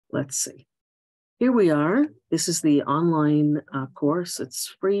Let's see. Here we are. This is the online course. It's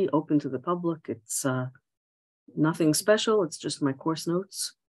free, open to the public. It's nothing special. It's just my course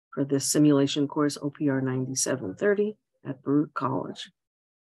notes for this simulation course, OPR 9730 at Baruch College.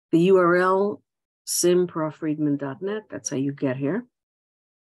 The URL, simprofriedman.net. That's how you get here.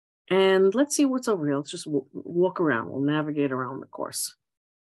 And let's see what's over here. Let's just walk around. We'll navigate around the course.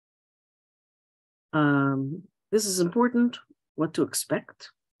 This is important, what to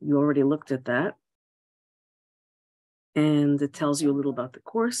expect. You already looked at that. And it tells you a little about the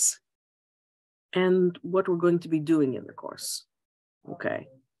course and what we're going to be doing in the course. Okay,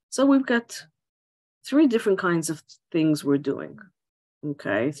 so we've got 3 different kinds of things we're doing.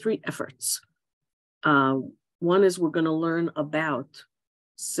 Okay, 3 efforts. One is we're going to learn about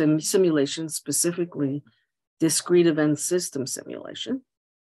simulation, specifically discrete event system simulation.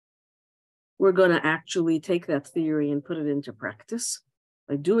 We're going to actually take that theory and put it into practice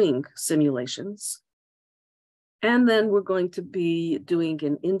by doing simulations. And then we're going to be doing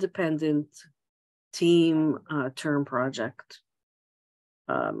an independent team term project.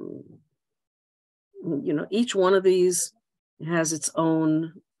 Each one of these has its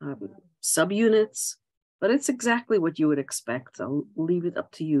own subunits, but it's exactly what you would expect. I'll leave it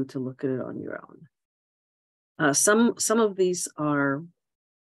up to you to look at it on your own. Some of these are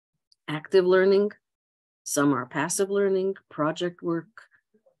active learning, some are passive learning, project work.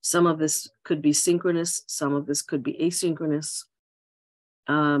 Some of this could be synchronous, some of this could be asynchronous.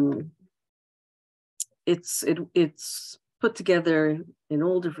 It's put together in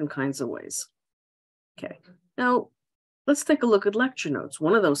all different kinds of ways. Okay, now let's take a look at lecture notes.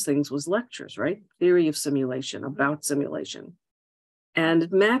 One of those things was lectures, right? Theory of simulation, about simulation. And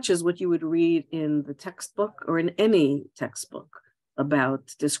it matches what you would read in the textbook or in any textbook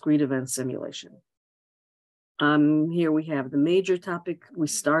about discrete event simulation. Here we have the major topic. We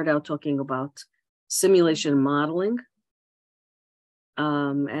start out talking about simulation modeling.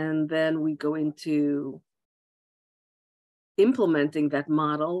 And then we go into implementing that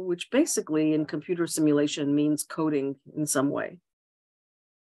model, which basically in computer simulation means coding in some way.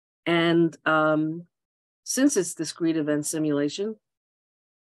 And since it's discrete event simulation,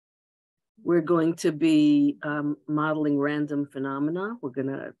 we're going to be modeling random phenomena. We're going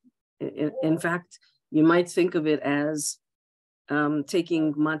to, in fact, you might think of it as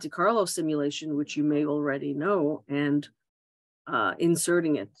taking Monte Carlo simulation, which you may already know, and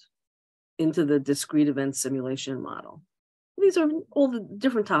inserting it into the discrete event simulation model. These are all the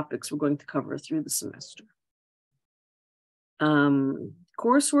different topics we're going to cover through the semester.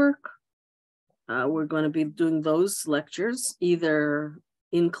 Coursework, we're going to be doing those lectures either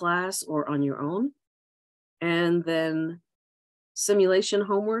in class or on your own. And then simulation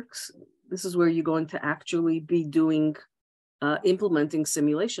homeworks. This is where you're going to actually be doing, implementing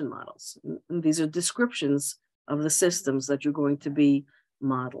simulation models. And these are descriptions of the systems that you're going to be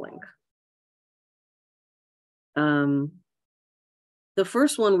modeling. The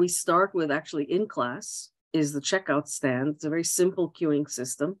first one we start with actually in class is the checkout stand. It's a very simple queuing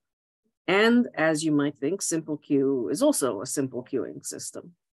system. And as you might think, simple queue is also a simple queuing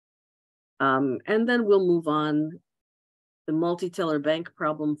system. And then we'll move on. The multi-teller bank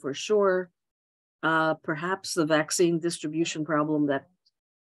problem for sure. Perhaps the vaccine distribution problem that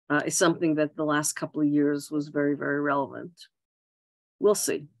is something that the last couple of years was very, very relevant. We'll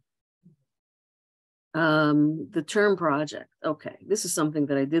see. The term project. Okay, this is something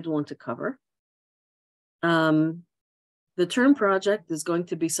that I did want to cover. The term project is going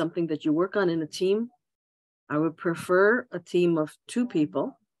to be something that you work on in a team. I would prefer a team of 2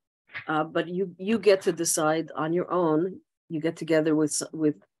 people, but you get to decide on your own. You get together with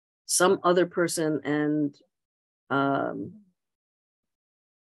some other person and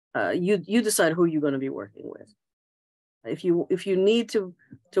you decide who you're going to be working with. If you need to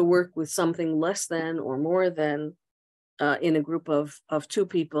work with something less than or more than in a group of 2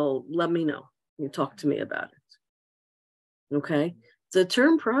 people, let me know. You talk to me about it. Okay. The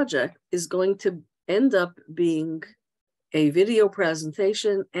term project is going to end up being a video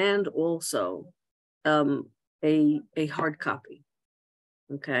presentation and also a hard copy.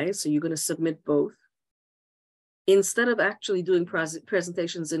 Okay, so you're going to submit both. Instead of actually doing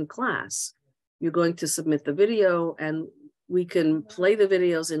presentations in class, you're going to submit the video and we can play the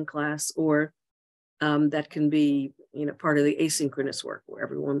videos in class, or that can be part of the asynchronous work where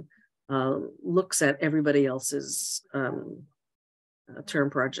everyone looks at everybody else's term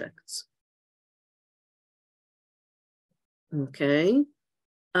projects. Okay.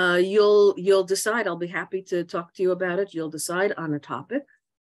 You'll decide. I'll be happy to talk to you about it. You'll decide on a topic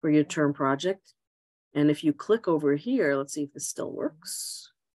for your term project. And if you click over here, let's see if this still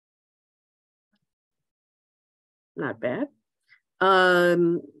works. not bad.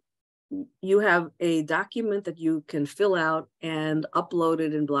 You have a document that you can fill out and upload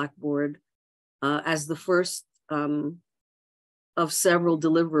it in Blackboard as the first of several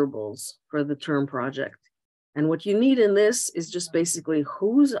deliverables for the term project. And what you need in this is just basically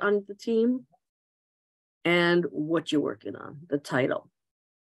who's on the team and what you're working on, the title.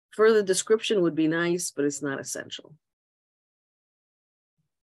 Further description would be nice, but it's not essential.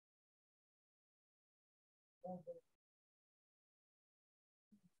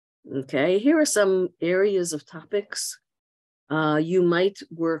 Okay, here are some areas of topics. You might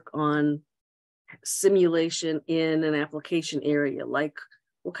work on simulation in an application area, like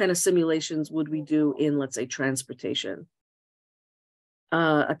what kind of simulations would we do in, let's say, transportation?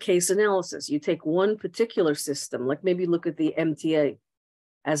 A case analysis. You take one particular system, like maybe look at the MTA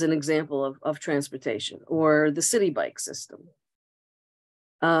as an example of transportation, or the city bike system.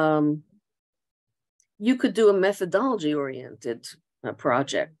 You could do a methodology-oriented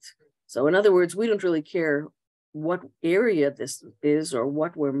project. So in other words, we don't really care what area this is or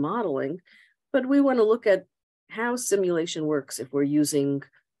what we're modeling, but we want to look at how simulation works if we're using,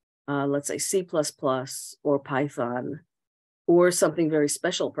 let's say, C++ or Python, or something very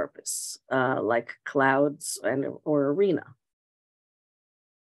special purpose, like clouds or Arena.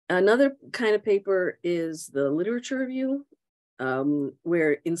 Another kind of paper is the literature review,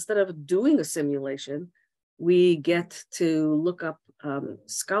 where instead of doing a simulation, we get to look up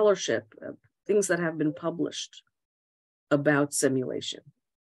scholarship, things that have been published about simulation.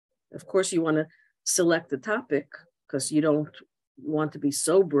 Of course, you want to select the topic because you don't want to be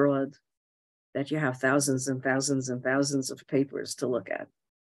so broad that you have thousands and thousands and thousands of papers to look at.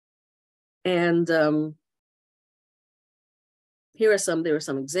 And there are some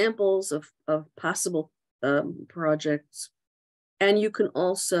examples of possible projects. And you can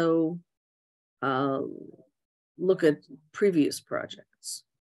also look at previous projects.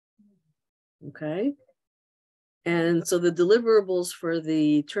 Okay. And so the deliverables for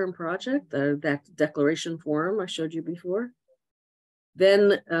the term project, that declaration form I showed you before.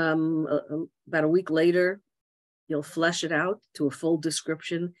 Then about a week later, you'll flesh it out to a full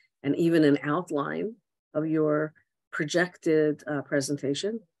description and even an outline of your projected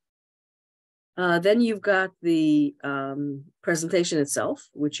presentation. Then you've got the presentation itself,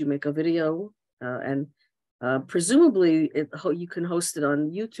 which you make a video and presumably you can host it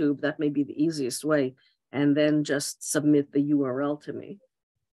on YouTube. That may be the easiest way, and then just submit the URL to me.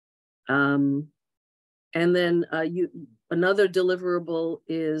 And then another deliverable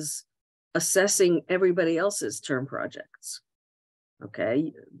is assessing everybody else's term projects.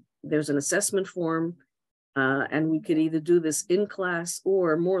 Okay, there's an assessment form, and we could either do this in class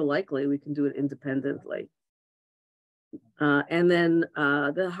or more likely we can do it independently. And then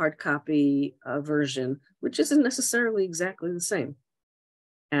the hard copy version, which isn't necessarily exactly the same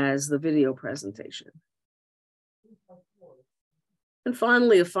as the video presentation. And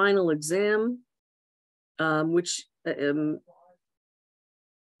finally, a final exam, which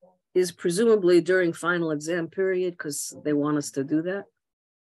is presumably during final exam period because they want us to do that.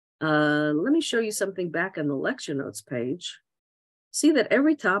 Let me show you something back on the lecture notes page. See that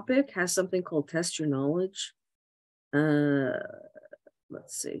every topic has something called test your knowledge.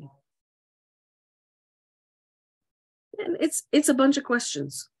 Let's see. And it's a bunch of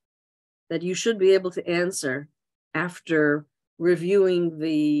questions that you should be able to answer after reviewing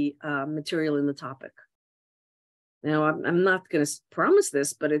the material in the topic. Now, I'm not going to promise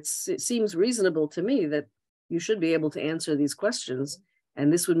this, but it seems reasonable to me that you should be able to answer these questions,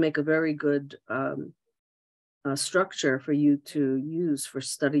 and this would make a very good structure for you to use for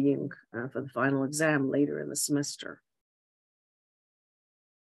studying for the final exam later in the semester.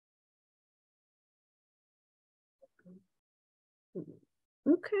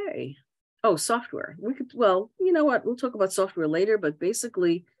 Okay. Oh, software. We could, well, you know what? We'll talk about software later, but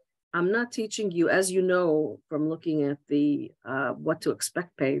basically, I'm not teaching you, as you know, from looking at the what to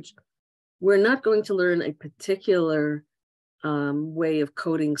expect page, we're not going to learn a particular way of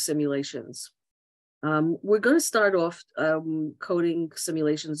coding simulations. We're going to start off coding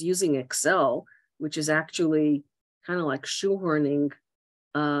simulations using Excel, which is actually kind of like shoehorning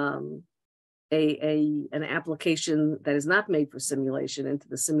an application that is not made for simulation into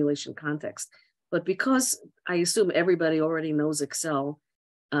the simulation context. But because I assume everybody already knows Excel,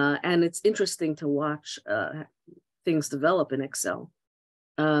 and it's interesting to watch things develop in Excel.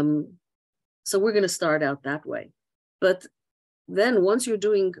 So we're going to start out that way. But then once you're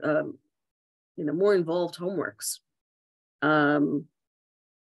doing more involved homeworks,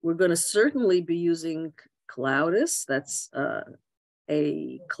 we're going to certainly be using Cloudus. That's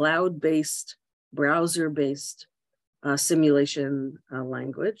a cloud-based, browser-based simulation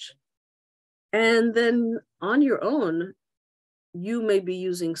language. And then on your own, you may be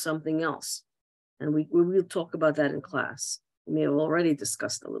using something else. And we will talk about that in class. We may have already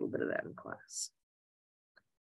discussed a little bit of that in class.